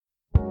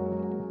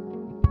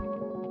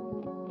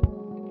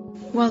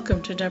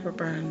Welcome to Deborah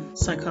Byrne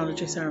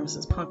Psychology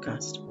Services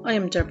podcast. I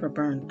am Deborah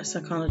Byrne, a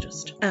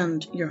psychologist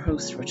and your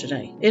host for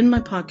today. In my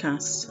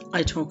podcasts,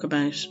 I talk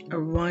about a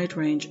wide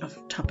range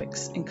of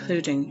topics,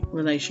 including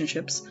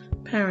relationships,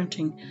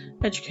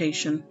 parenting,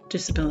 education,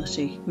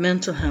 disability,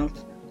 mental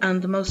health,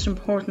 and the most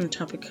important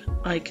topic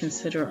I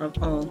consider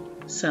of all,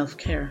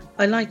 self-care.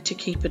 I like to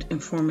keep it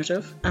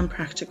informative and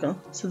practical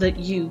so that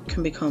you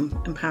can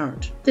become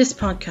empowered. This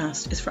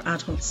podcast is for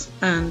adults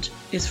and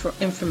is for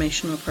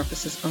informational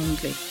purposes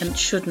only and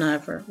should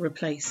never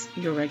replace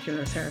your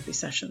regular therapy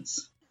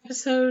sessions.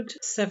 Episode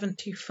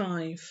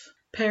 75,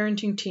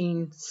 Parenting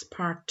Teens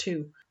Part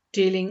 2,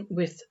 Dealing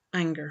with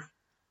Anger.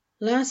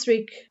 Last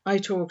week, I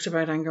talked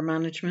about anger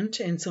management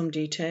in some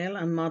detail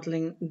and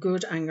modelling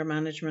good anger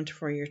management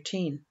for your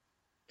teen.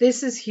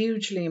 This is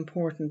hugely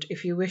important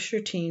if you wish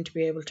your teen to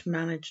be able to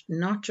manage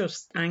not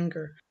just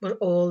anger, but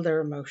all their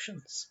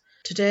emotions.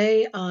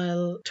 Today,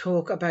 I'll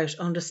talk about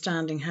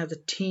understanding how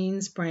the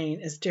teen's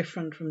brain is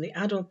different from the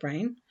adult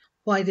brain,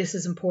 why this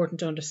is important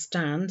to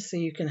understand so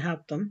you can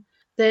help them.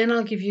 Then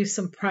I'll give you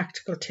some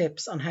practical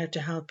tips on how to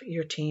help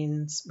your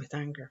teens with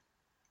anger.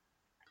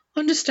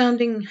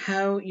 Understanding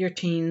how your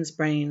teen's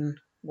brain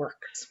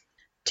works.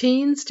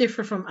 Teens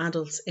differ from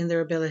adults in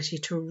their ability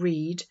to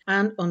read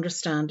and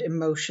understand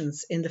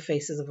emotions in the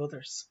faces of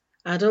others.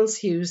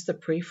 Adults use the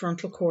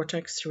prefrontal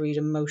cortex to read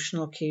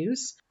emotional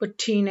cues, but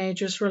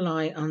teenagers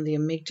rely on the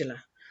amygdala,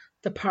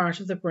 the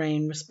part of the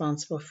brain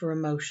responsible for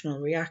emotional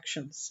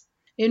reactions.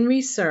 In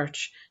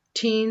research,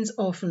 teens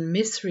often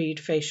misread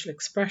facial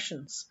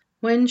expressions.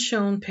 When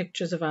shown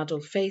pictures of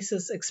adult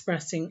faces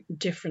expressing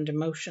different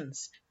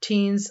emotions,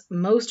 teens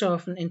most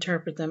often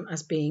interpret them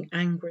as being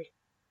angry.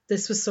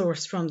 This was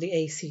sourced from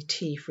the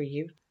ACT for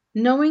youth.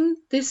 Knowing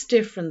this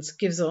difference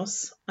gives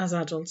us, as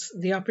adults,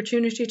 the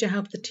opportunity to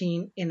help the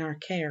teen in our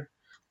care,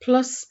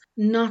 plus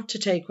not to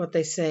take what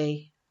they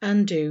say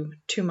and do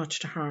too much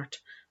to heart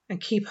and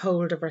keep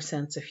hold of our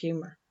sense of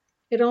humour.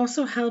 It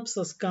also helps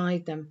us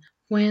guide them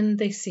when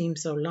they seem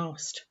so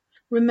lost.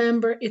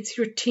 Remember, it's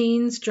your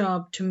teen's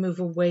job to move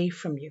away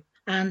from you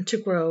and to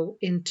grow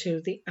into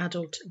the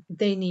adult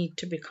they need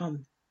to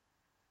become.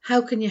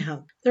 How can you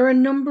help? There are a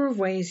number of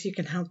ways you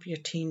can help your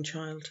teen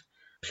child.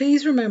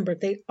 Please remember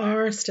they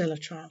are still a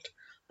child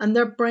and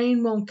their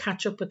brain won't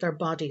catch up with their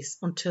bodies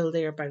until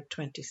they are about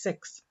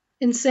 26.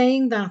 In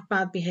saying that,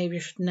 bad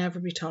behaviour should never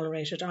be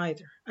tolerated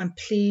either, and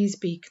please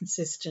be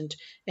consistent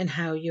in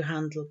how you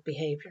handle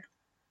behaviour.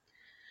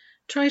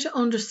 Try to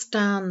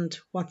understand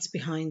what's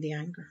behind the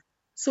anger.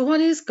 So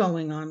what is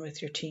going on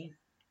with your teen?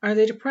 Are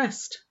they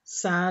depressed,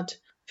 sad,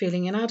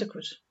 feeling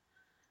inadequate?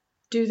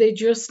 Do they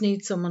just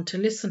need someone to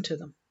listen to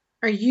them?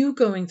 Are you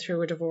going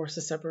through a divorce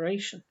or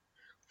separation?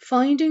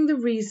 Finding the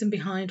reason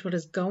behind what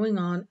is going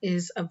on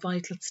is a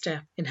vital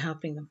step in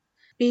helping them.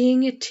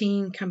 Being a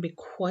teen can be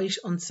quite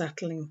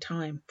unsettling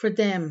time for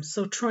them,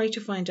 so try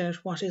to find out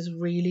what is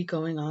really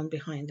going on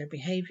behind their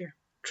behaviour.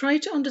 Try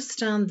to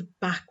understand the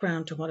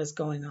background to what is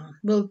going on.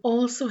 Will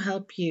also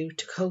help you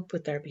to cope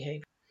with their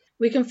behaviour.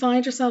 We can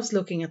find ourselves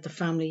looking at the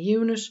family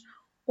unit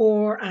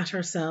or at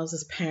ourselves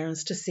as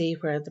parents to see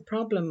where the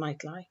problem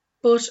might lie.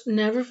 But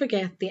never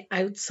forget the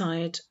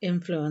outside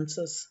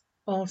influences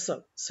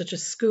also, such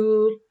as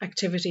school,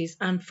 activities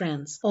and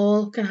friends.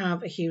 All can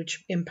have a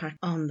huge impact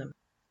on them.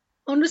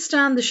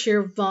 Understand the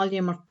sheer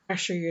volume of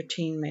pressure your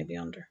teen may be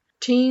under.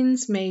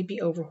 Teens may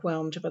be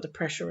overwhelmed by the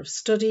pressure of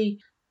study,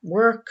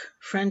 work,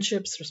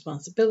 friendships,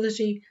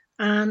 responsibility,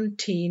 and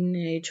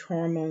teenage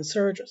hormone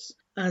surges.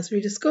 As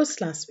we discussed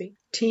last week,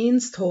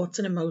 teens' thoughts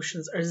and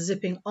emotions are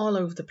zipping all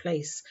over the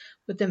place,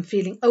 with them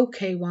feeling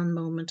okay one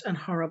moment and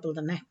horrible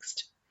the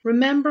next.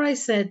 Remember I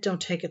said don't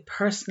take it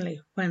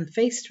personally when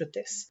faced with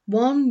this.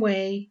 One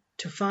way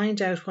to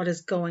find out what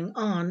is going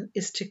on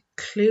is to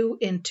clue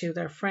into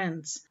their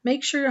friends.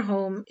 Make sure your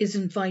home is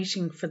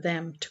inviting for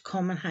them to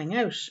come and hang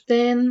out.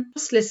 Then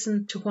just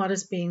listen to what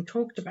is being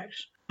talked about.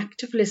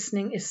 Active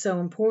listening is so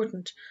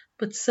important,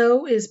 but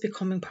so is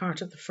becoming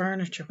part of the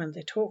furniture when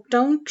they talk.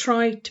 Don't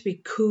try to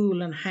be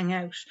cool and hang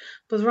out,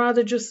 but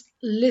rather just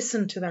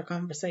listen to their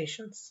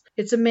conversations.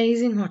 It's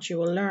amazing what you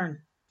will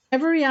learn.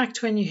 Never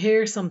react when you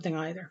hear something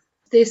either.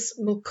 This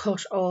will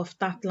cut off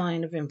that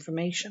line of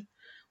information.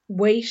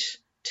 Wait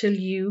till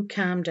you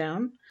calm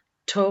down,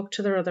 talk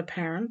to their other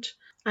parent,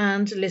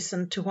 and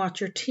listen to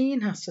what your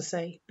teen has to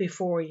say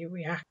before you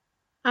react.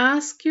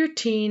 Ask your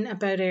teen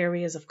about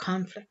areas of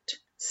conflict.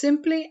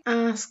 Simply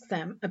ask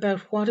them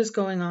about what is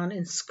going on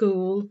in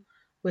school,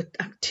 with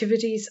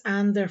activities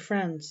and their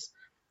friends.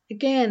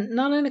 Again,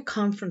 not in a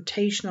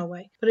confrontational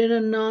way, but in a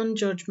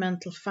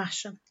non-judgmental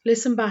fashion.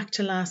 Listen back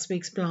to last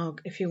week's blog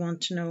if you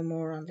want to know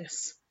more on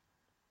this.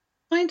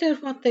 Find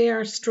out what they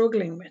are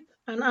struggling with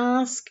and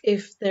ask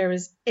if there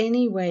is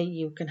any way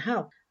you can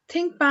help.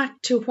 Think back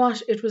to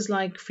what it was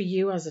like for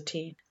you as a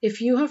teen.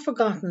 If you have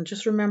forgotten,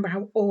 just remember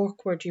how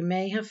awkward you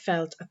may have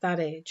felt at that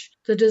age.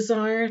 The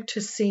desire to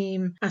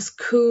seem as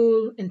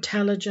cool,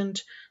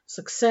 intelligent,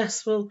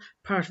 successful,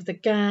 part of the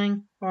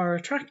gang, or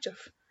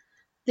attractive.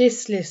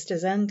 This list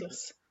is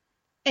endless.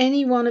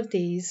 Any one of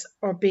these,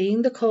 or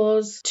being the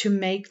cause to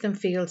make them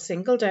feel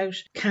singled out,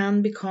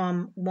 can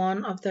become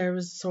one of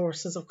their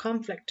sources of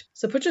conflict.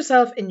 So put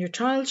yourself in your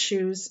child's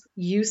shoes,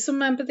 use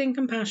some empathy and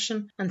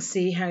compassion, and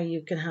see how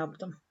you can help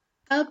them.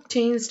 Help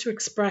teens to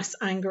express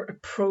anger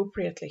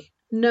appropriately.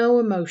 No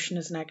emotion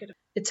is negative.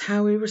 It's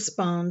how we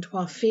respond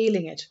while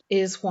feeling it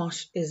is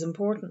what is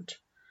important.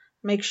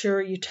 Make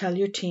sure you tell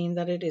your teen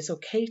that it is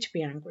okay to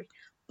be angry,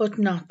 but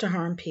not to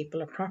harm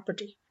people or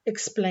property.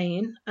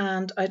 Explain,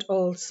 and I'd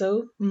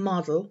also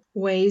model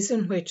ways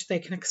in which they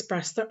can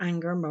express their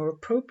anger more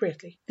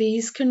appropriately.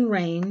 These can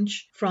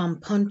range from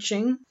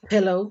punching a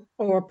pillow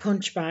or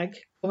punch bag,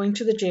 going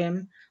to the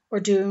gym, or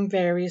doing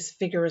various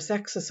vigorous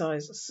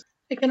exercises.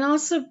 It can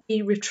also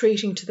be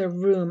retreating to their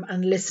room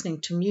and listening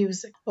to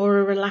music or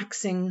a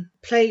relaxing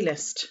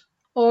playlist.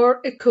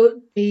 Or it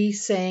could be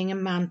saying a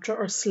mantra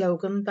or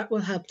slogan that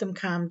will help them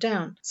calm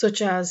down,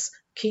 such as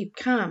keep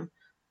calm,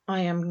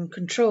 I am in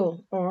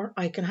control, or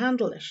I can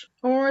handle it.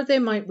 Or they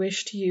might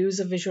wish to use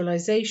a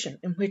visualization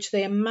in which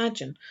they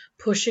imagine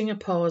pushing a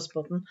pause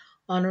button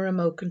on a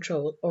remote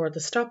control or the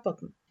stop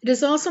button. It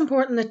is also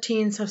important that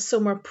teens have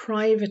somewhere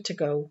private to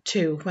go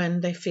to when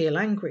they feel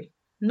angry.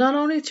 Not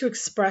only to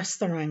express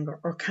their anger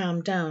or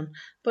calm down,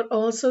 but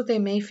also they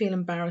may feel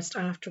embarrassed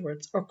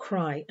afterwards or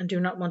cry and do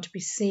not want to be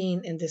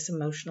seen in this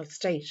emotional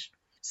state.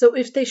 So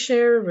if they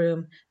share a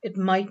room, it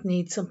might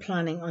need some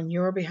planning on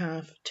your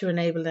behalf to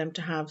enable them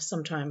to have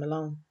some time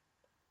alone.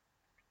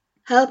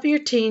 Help your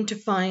teen to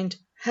find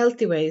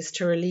healthy ways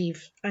to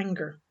relieve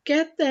anger.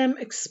 Get them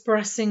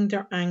expressing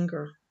their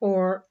anger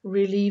or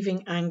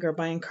relieving anger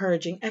by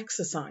encouraging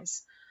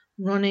exercise.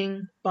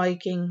 Running,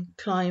 biking,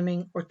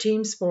 climbing, or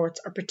team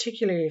sports are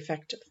particularly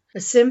effective. A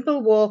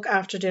simple walk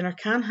after dinner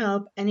can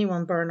help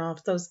anyone burn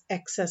off those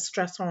excess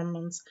stress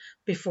hormones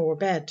before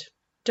bed.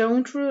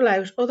 Don't rule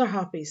out other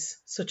hobbies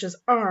such as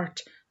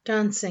art,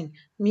 dancing,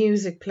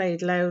 music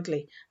played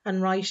loudly, and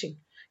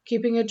writing.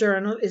 Keeping a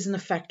journal is an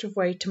effective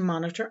way to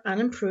monitor and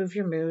improve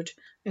your mood,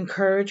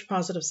 encourage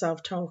positive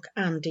self-talk,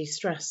 and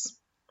de-stress.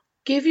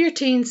 Give your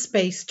teen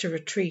space to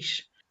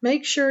retreat.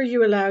 Make sure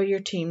you allow your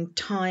teen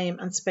time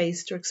and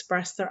space to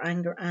express their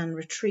anger and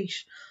retreat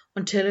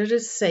until it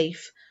is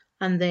safe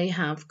and they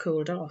have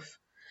cooled off.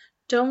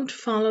 Don't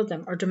follow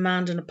them or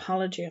demand an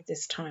apology at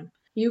this time.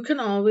 You can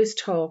always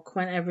talk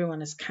when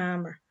everyone is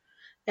calmer.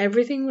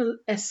 Everything will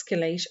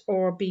escalate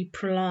or be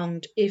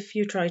prolonged if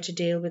you try to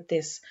deal with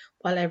this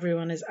while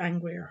everyone is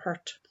angry or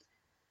hurt.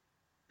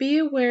 Be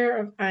aware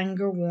of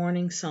anger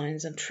warning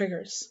signs and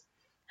triggers.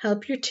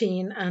 Help your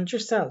teen and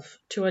yourself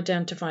to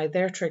identify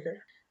their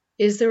trigger.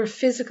 Is there a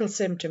physical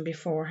symptom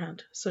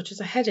beforehand, such as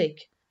a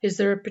headache? Is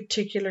there a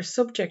particular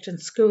subject in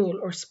school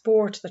or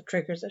sport that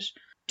triggers it?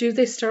 Do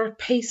they start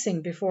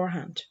pacing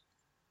beforehand?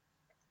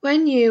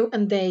 When you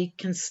and they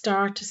can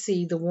start to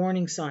see the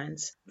warning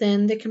signs,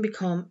 then they can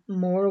become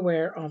more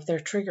aware of their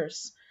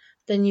triggers.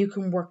 Then you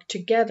can work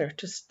together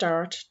to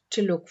start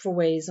to look for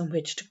ways in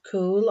which to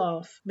cool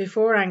off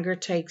before anger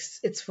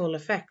takes its full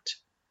effect.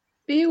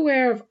 Be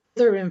aware of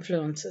other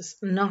influences,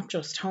 not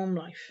just home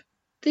life.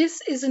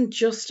 This isn't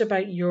just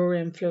about your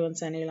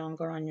influence any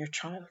longer on your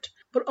child,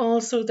 but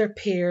also their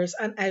peers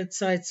and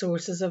outside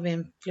sources of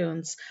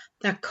influence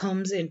that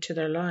comes into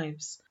their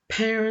lives.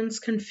 Parents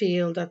can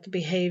feel that the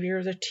behavior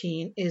of their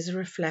teen is a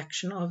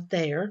reflection of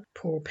their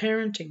poor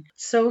parenting.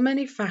 So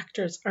many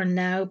factors are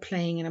now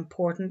playing an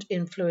important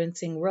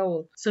influencing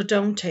role, so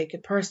don't take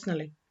it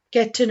personally.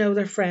 Get to know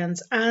their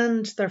friends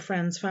and their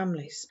friends'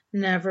 families.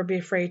 Never be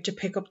afraid to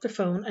pick up the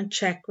phone and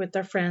check with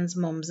their friends'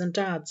 mums and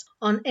dads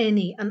on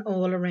any and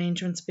all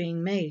arrangements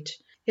being made.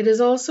 It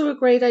is also a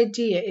great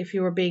idea if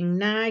you are being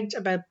nagged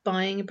about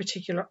buying a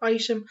particular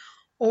item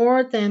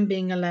or them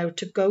being allowed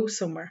to go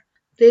somewhere.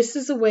 This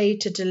is a way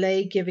to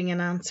delay giving an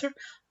answer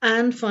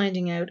and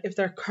finding out if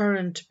their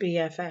current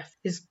BFF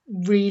is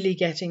really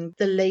getting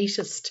the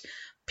latest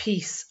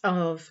piece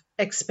of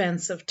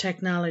expensive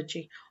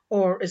technology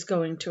or is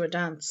going to a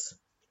dance.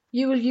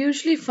 You will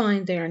usually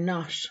find they are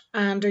not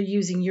and are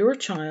using your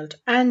child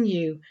and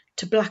you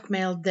to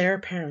blackmail their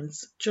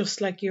parents,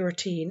 just like your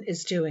teen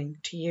is doing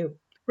to you.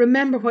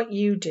 Remember what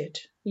you did.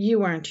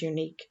 You aren't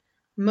unique.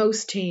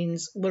 Most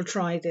teens will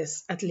try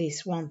this at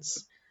least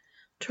once.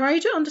 Try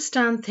to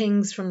understand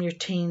things from your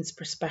teen's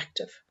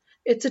perspective.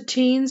 It's a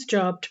teen's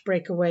job to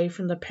break away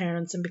from their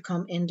parents and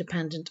become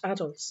independent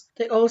adults.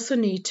 They also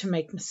need to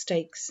make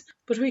mistakes,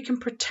 but we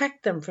can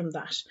protect them from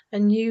that.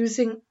 And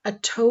using a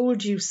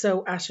told you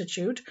so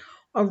attitude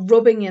or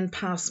rubbing in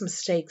past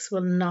mistakes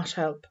will not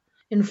help.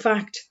 In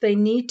fact, they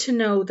need to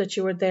know that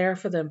you are there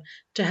for them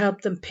to help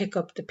them pick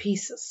up the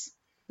pieces.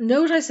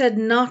 Note I said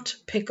not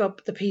pick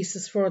up the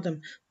pieces for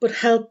them, but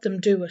help them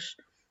do it.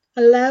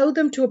 Allow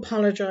them to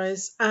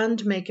apologize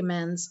and make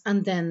amends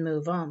and then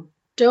move on.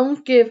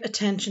 Don't give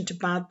attention to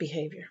bad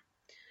behavior.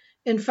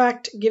 In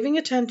fact, giving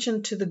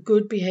attention to the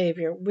good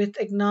behavior with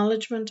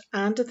acknowledgement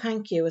and a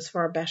thank you is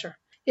far better.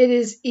 It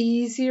is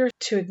easier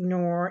to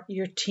ignore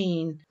your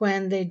teen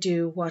when they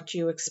do what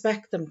you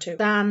expect them to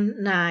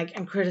than nag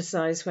and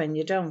criticize when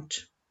you don't.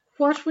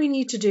 What we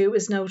need to do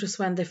is notice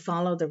when they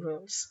follow the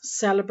rules,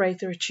 celebrate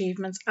their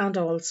achievements and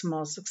all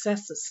small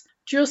successes.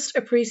 Just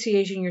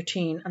appreciating your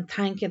teen and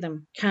thanking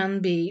them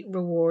can be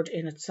reward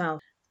in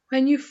itself.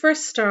 When you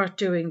first start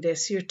doing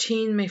this, your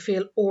teen may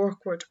feel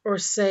awkward or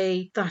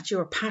say that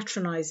you're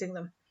patronizing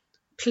them.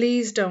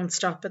 Please don't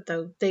stop it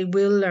though, they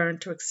will learn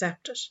to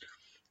accept it.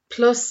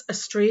 Plus, a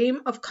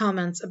stream of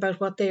comments about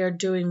what they are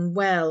doing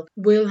well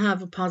will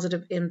have a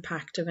positive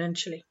impact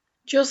eventually.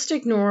 Just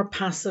ignore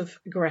passive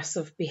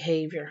aggressive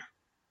behaviour.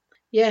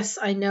 Yes,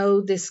 I know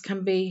this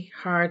can be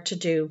hard to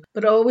do,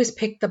 but always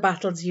pick the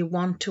battles you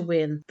want to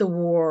win, the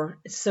war,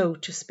 so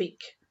to speak.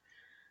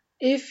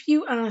 If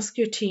you ask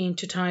your teen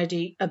to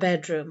tidy a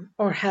bedroom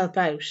or help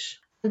out,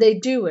 and they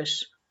do it,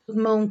 but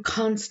moan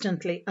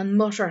constantly and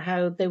mutter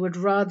how they would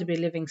rather be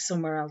living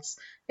somewhere else,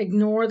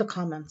 ignore the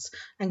comments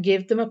and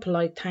give them a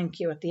polite thank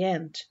you at the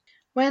end.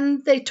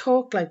 When they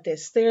talk like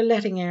this, they are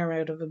letting air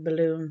out of a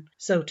balloon,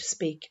 so to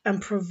speak,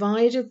 and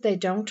provided they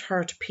don't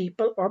hurt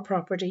people or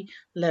property,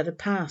 let it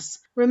pass.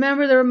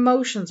 Remember, their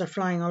emotions are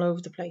flying all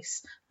over the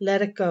place.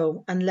 Let it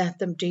go and let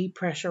them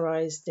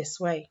depressurize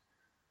this way.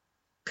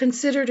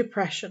 Consider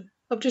depression.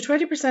 Up to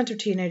 20% of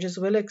teenagers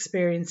will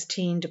experience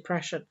teen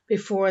depression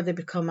before they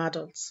become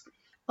adults.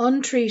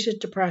 Untreated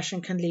depression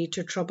can lead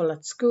to trouble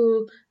at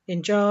school,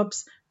 in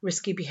jobs,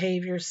 risky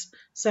behaviours,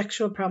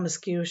 sexual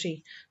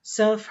promiscuity,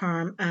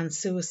 self-harm and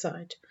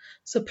suicide.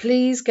 So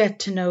please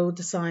get to know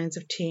the signs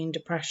of teen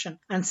depression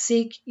and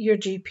seek your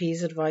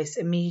GP's advice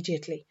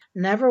immediately.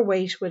 Never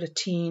wait with a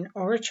teen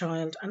or a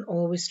child and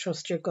always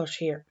trust your gut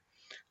here.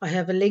 I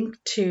have a link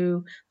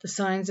to the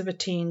signs of a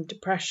teen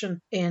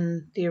depression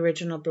in the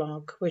original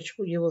blog, which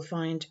you will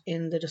find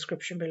in the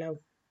description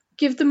below.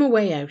 Give them a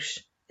way out.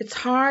 It's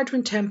hard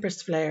when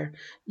tempers flare.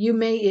 You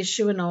may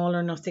issue an all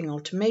or nothing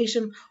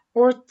ultimatum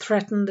or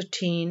threaten the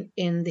teen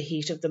in the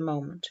heat of the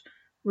moment.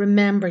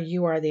 Remember,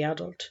 you are the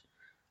adult.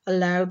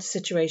 Allow the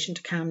situation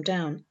to calm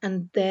down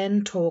and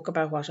then talk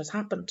about what has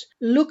happened.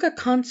 Look at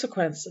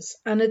consequences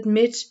and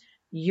admit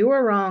you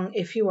are wrong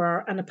if you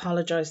are and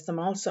apologise them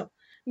also.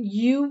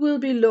 You will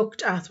be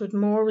looked at with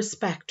more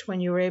respect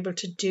when you're able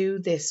to do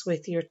this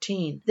with your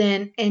teen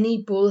than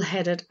any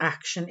bullheaded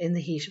action in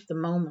the heat of the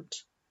moment.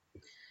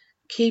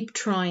 Keep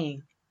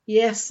trying.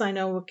 Yes, I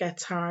know it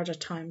gets hard at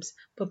times,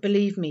 but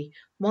believe me,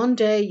 one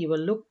day you will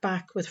look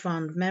back with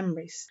fond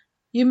memories.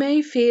 You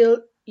may feel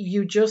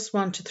you just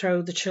want to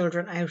throw the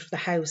children out of the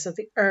house at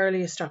the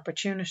earliest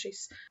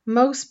opportunities.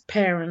 Most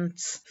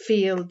parents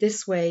feel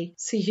this way,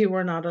 so you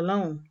are not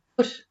alone.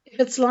 But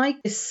if it's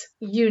like this,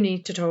 you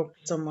need to talk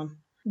to someone.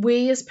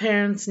 We as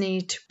parents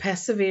need to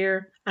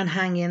persevere and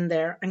hang in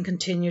there and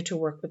continue to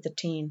work with the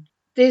teen.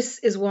 This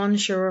is one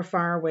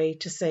surefire way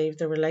to save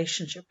the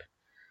relationship.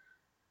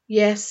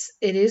 Yes,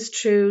 it is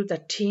true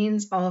that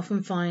teens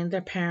often find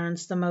their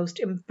parents the most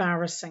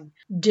embarrassing,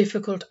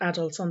 difficult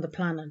adults on the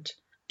planet.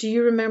 Do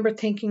you remember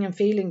thinking and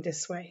feeling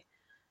this way?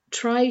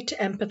 Try to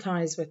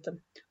empathise with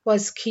them,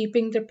 whilst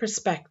keeping the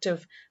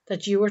perspective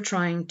that you are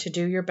trying to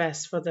do your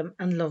best for them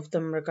and love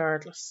them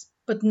regardless.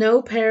 But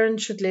no parent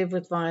should live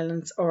with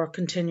violence or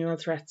continual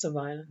threats of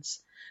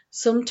violence.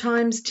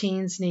 Sometimes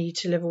teens need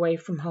to live away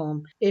from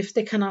home if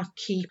they cannot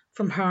keep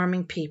from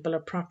harming people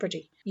or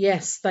property.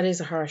 Yes, that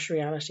is a harsh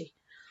reality.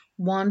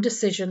 One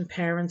decision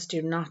parents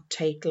do not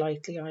take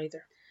lightly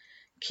either.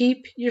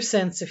 Keep your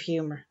sense of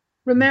humour.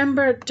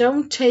 Remember,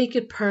 don't take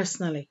it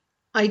personally.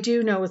 I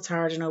do know it's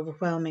hard and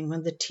overwhelming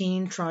when the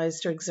teen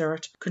tries to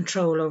exert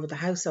control over the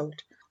household.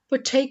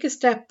 But take a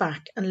step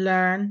back and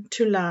learn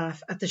to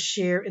laugh at the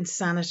sheer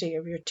insanity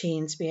of your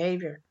teen's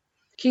behaviour.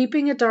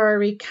 Keeping a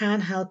diary can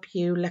help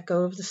you let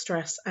go of the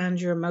stress and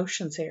your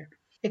emotions here.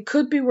 It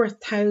could be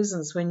worth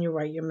thousands when you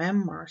write your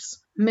memoirs.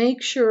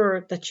 Make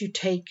sure that you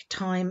take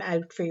time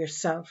out for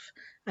yourself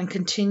and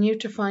continue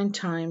to find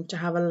time to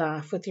have a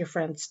laugh with your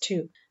friends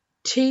too.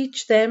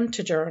 Teach them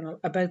to journal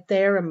about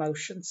their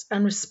emotions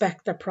and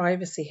respect their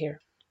privacy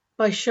here.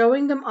 By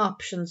showing them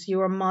options,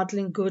 you are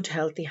modelling good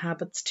healthy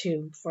habits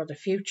too for the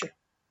future.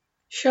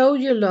 Show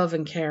your love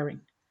and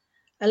caring.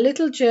 A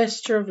little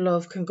gesture of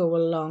love can go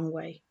a long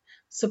way.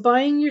 So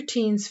buying your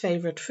teen's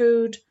favourite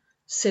food,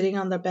 sitting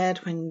on their bed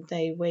when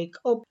they wake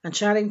up and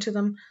chatting to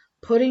them,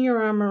 putting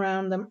your arm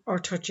around them or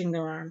touching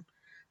their arm,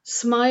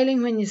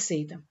 smiling when you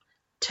see them,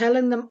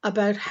 telling them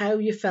about how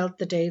you felt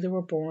the day they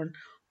were born,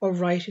 or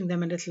writing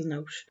them a little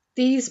note.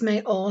 These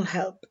may all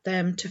help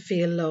them to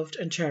feel loved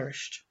and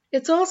cherished.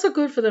 It's also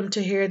good for them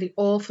to hear the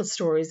awful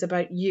stories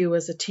about you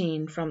as a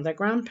teen from their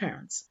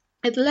grandparents.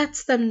 It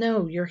lets them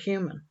know you're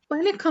human.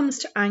 When it comes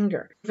to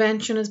anger,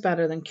 prevention is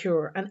better than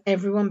cure, and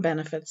everyone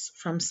benefits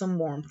from some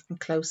warmth and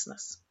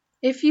closeness.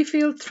 If you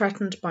feel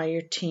threatened by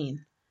your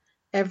teen,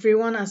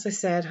 everyone, as I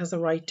said, has a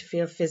right to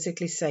feel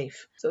physically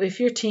safe. So if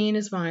your teen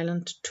is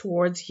violent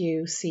towards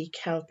you, seek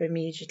help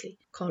immediately.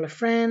 Call a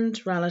friend,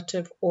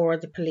 relative, or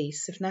the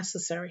police if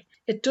necessary.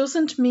 It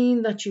doesn't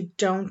mean that you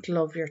don't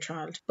love your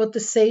child, but the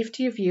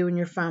safety of you and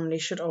your family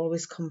should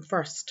always come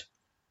first.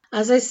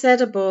 As I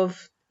said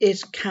above,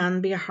 it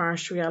can be a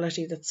harsh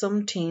reality that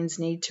some teens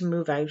need to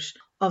move out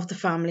of the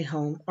family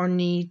home or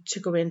need to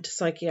go into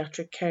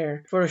psychiatric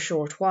care for a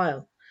short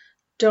while.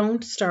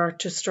 Don't start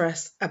to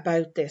stress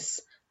about this,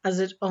 as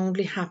it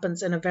only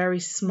happens in a very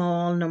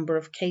small number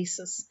of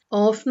cases,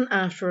 often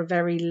after a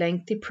very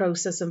lengthy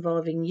process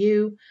involving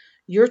you,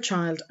 your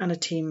child, and a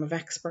team of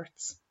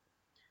experts.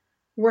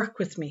 Work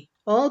with me.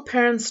 All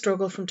parents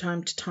struggle from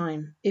time to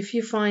time. If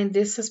you find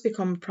this has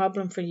become a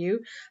problem for you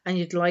and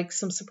you'd like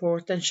some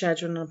support, then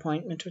schedule an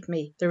appointment with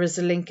me. There is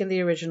a link in the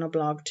original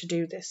blog to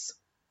do this.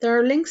 There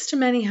are links to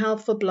many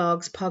helpful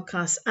blogs,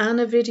 podcasts,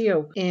 and a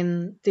video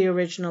in the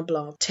original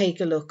blog.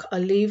 Take a look. I'll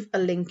leave a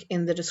link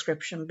in the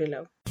description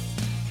below.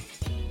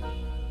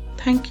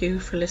 Thank you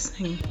for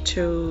listening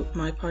to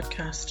my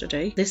podcast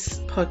today. This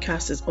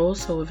podcast is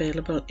also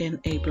available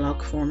in a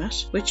blog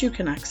format, which you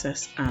can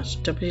access at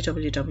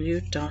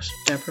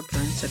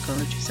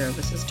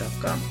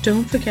www.deborahbyrnepsychologyservices.com.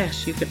 Don't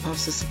forget, you can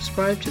also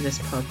subscribe to this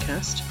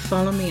podcast,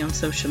 follow me on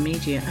social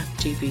media at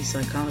DB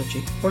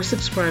Psychology, or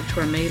subscribe to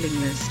our mailing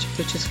list,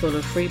 which is full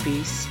of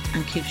freebies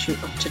and keeps you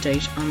up to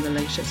date on the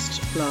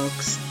latest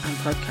blogs and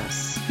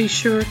podcasts. Be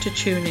sure to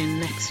tune in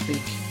next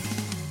week